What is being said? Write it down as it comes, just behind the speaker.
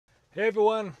Hey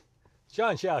everyone,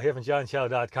 John Chow here from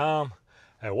johnchow.com,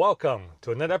 and welcome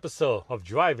to another episode of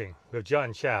Driving with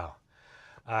John Chow.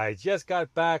 I just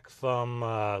got back from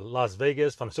Las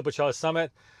Vegas from the Supercharged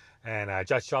Summit, and I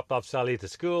just dropped off Sally to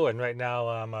school, and right now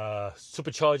I'm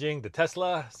supercharging the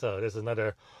Tesla, so this is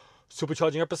another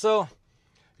supercharging episode.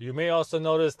 You may also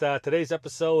notice that today's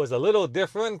episode is a little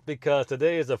different because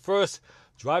today is the first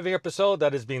driving episode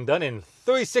that is being done in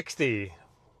 360.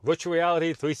 Virtual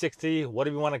reality, 360,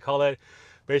 whatever you want to call it.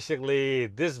 Basically,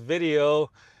 this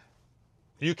video,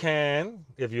 you can,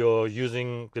 if you're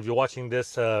watching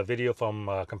this video from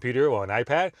a computer or an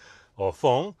iPad or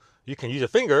phone, you can use your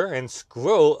finger and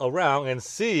scroll around and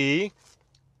see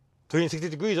 360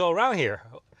 degrees all around here.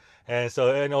 And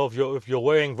so, if you're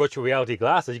wearing virtual reality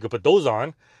glasses, you can put those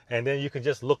on, and then you can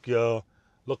just look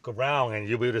around, and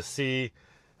you'll be able to see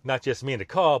not just me in the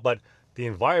car, but the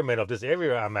environment of this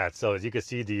area I'm at. So as you can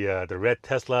see the red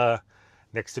Tesla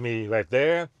next to me right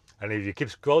there, and if you keep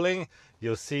scrolling,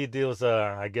 you'll see those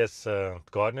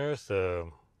gardeners,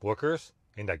 workers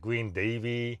in that green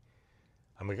Davy.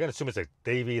 I'm gonna assume it's a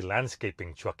Davy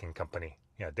Landscaping Trucking Company.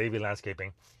 Yeah, Davy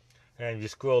Landscaping. And if you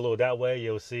scroll a little that way,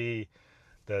 you'll see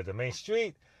the main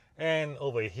street, and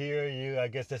over here I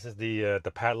guess this is the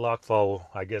padlock for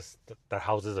that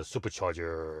houses a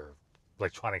supercharger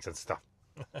electronics and stuff.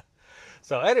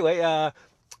 So anyway,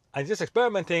 I'm just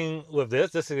experimenting with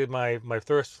this. This is my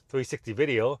first 360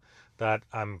 video that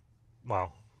my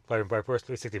first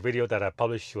 360 video that I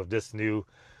published with this new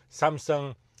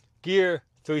Samsung Gear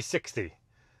 360.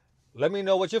 Let me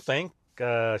know what you think.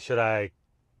 Should I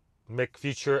make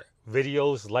future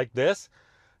videos like this?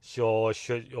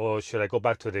 Should I go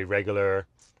back to the regular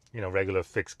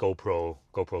fixed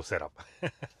GoPro setup?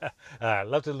 I'd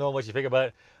love to know what you think about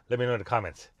it. Let me know in the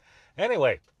comments.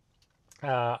 Anyway,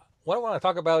 what I want to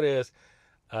talk about is,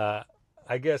 uh,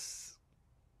 I guess,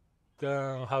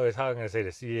 how am I going to say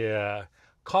this? Yeah,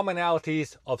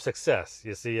 commonalities of success.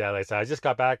 You see, like I said, I just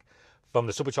got back from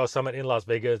the Supercharged Summit in Las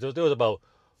Vegas. There was about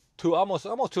almost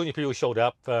 200 people showed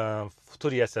up to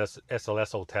the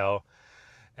SLS hotel,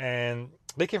 and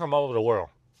they came from all over the world.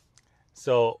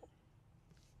 So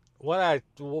what I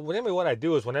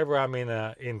do is whenever I'm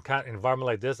in kind of environment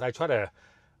like this, I try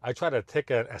to take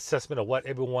an assessment of what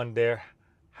everyone there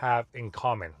have in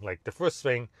common. Like the first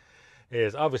thing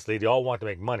is obviously they all want to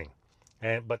make money,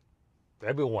 but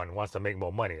everyone wants to make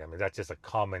more money. I mean, that's just a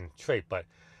common trait. But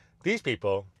these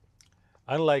people,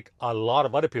 unlike a lot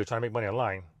of other people trying to make money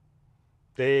online,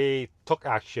 they took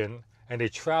action and they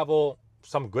travel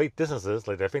some great distances.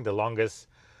 Like I think the longest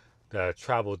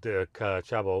travel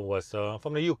was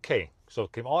from the UK. So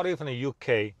came all the way from the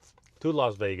UK to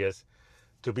Las Vegas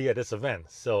to be at this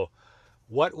event. So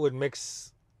what would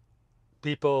mix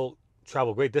people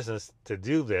travel great distance to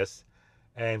do this,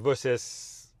 and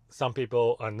versus some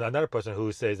people, another person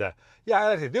who says that, yeah, I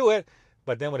like to do it,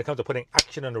 but then when it comes to putting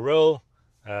action on the road,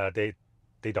 they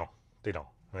don't. They don't.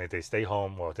 I mean, they stay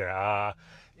home, or they yeah,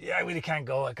 I really can't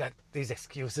go. I got these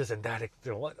excuses and that.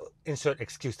 What insert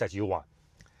excuse that you want.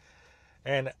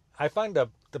 And I find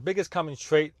the biggest common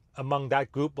trait among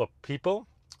that group of people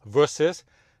versus,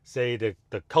 say, the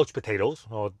couch potatoes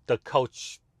or the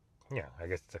couch, yeah, I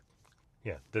guess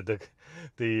yeah,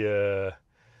 the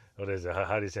what is it?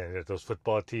 How do you say it? Those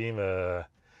football team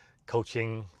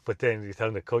coaching, but then you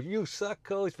tell the coach, "You suck,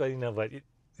 coach," but you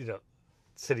know,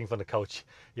 sitting from the coach,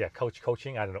 yeah,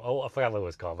 coaching. I don't know. Oh, I forgot what it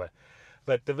was called,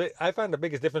 but I find the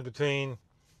biggest difference between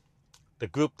the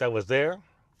group that was there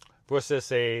versus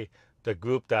the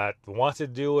group that wants to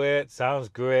do it, sounds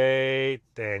great,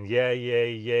 and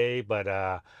yay,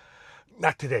 but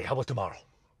not today. How about tomorrow?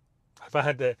 I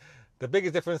find the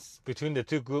biggest difference between the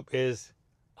two groups is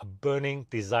a burning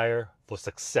desire for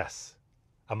success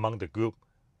among the group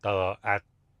at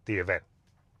the event.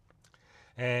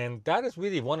 And that is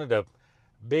really one of the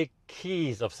big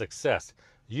keys of success.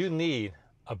 You need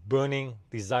a burning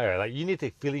desire. Like you need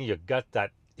to feel in your gut that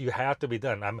you have to be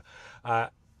done. I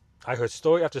heard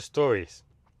story after story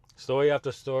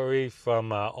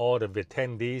from all the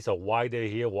attendees of why they're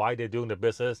here, why they're doing the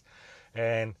business,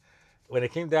 and when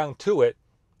it came down to it,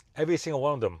 every single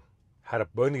one of them had a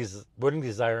burning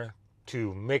desire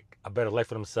to make a better life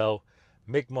for themselves,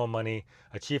 make more money,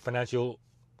 achieve financial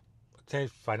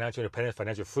independence,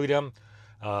 financial freedom,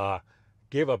 uh,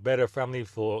 give a better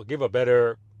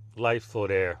life for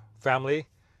their family,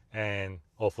 and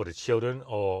or for the children,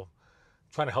 or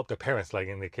trying to help their parents. Like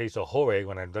in the case of Jorge,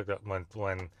 when after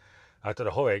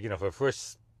the Jorge,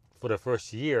 for the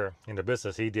first year in the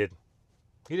business, he didn't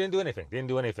do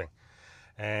anything,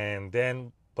 and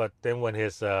then when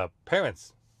his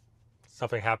parents,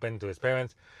 something happened to his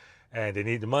parents, and they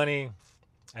need the money,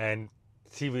 and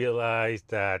he realized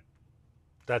that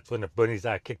that's when the burning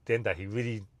desire kicked in, that he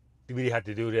really had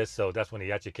to do this. So that's when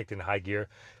he actually kicked in high gear,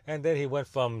 and then he went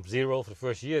from zero for the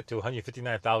first year to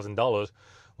 $159,000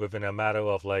 within a matter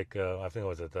of like I think it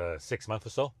was 6 months or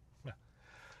so. Yeah.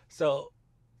 So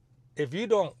if you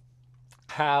don't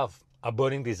have a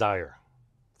burning desire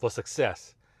for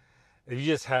success, if you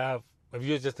just have, if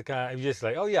you're just the kind, if you're just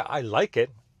like, oh yeah, I like it,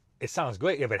 it sounds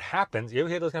great. If it happens, you ever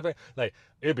hear those kind of things? Like,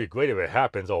 it'd be great if it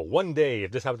happens, or one day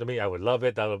if this happened to me, I would love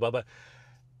it. Blah blah blah. Blah.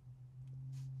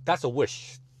 That's a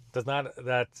wish. Does not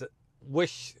that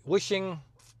wishing?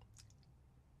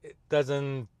 It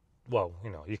doesn't. Well,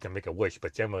 you can make a wish,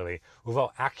 but generally,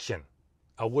 without action,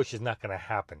 a wish is not going to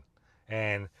happen.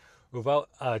 And without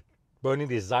a burning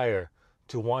desire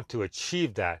to want to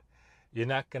achieve that, you're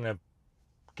not going to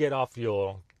get off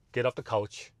the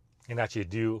couch and actually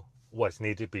do what's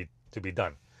needed to be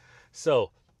done.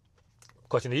 So,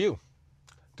 question to you: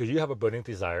 do you have a burning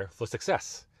desire for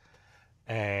success?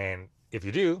 And if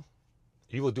you do,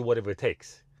 you will do whatever it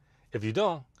takes. If you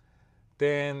don't,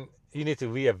 then you need to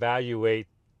reevaluate: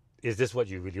 is this what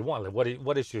you really want? Like,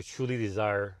 what is your truly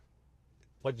desire?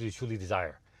 What do you truly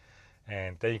desire?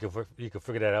 And then you can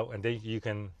figure that out, and then you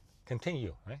can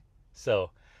continue, right?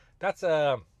 So that's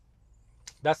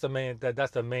that's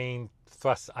the main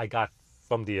thrust I got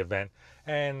from the event,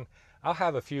 and I'll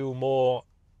have a few more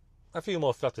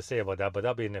stuff to say about that, but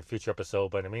that'll be in a future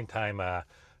episode. But in the meantime,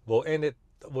 we'll end it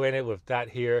with that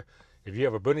here. If you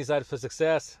have a burning desire for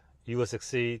success, you will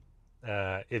succeed.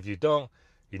 If you don't,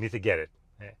 you need to get it.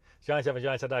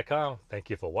 JohnChow.com.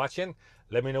 Thank you for watching.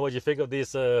 Let me know what you think of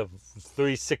these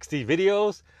 360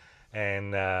 videos,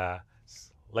 and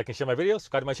like and share my videos,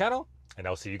 subscribe to my channel, and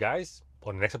I'll see you guys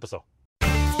on the next episode.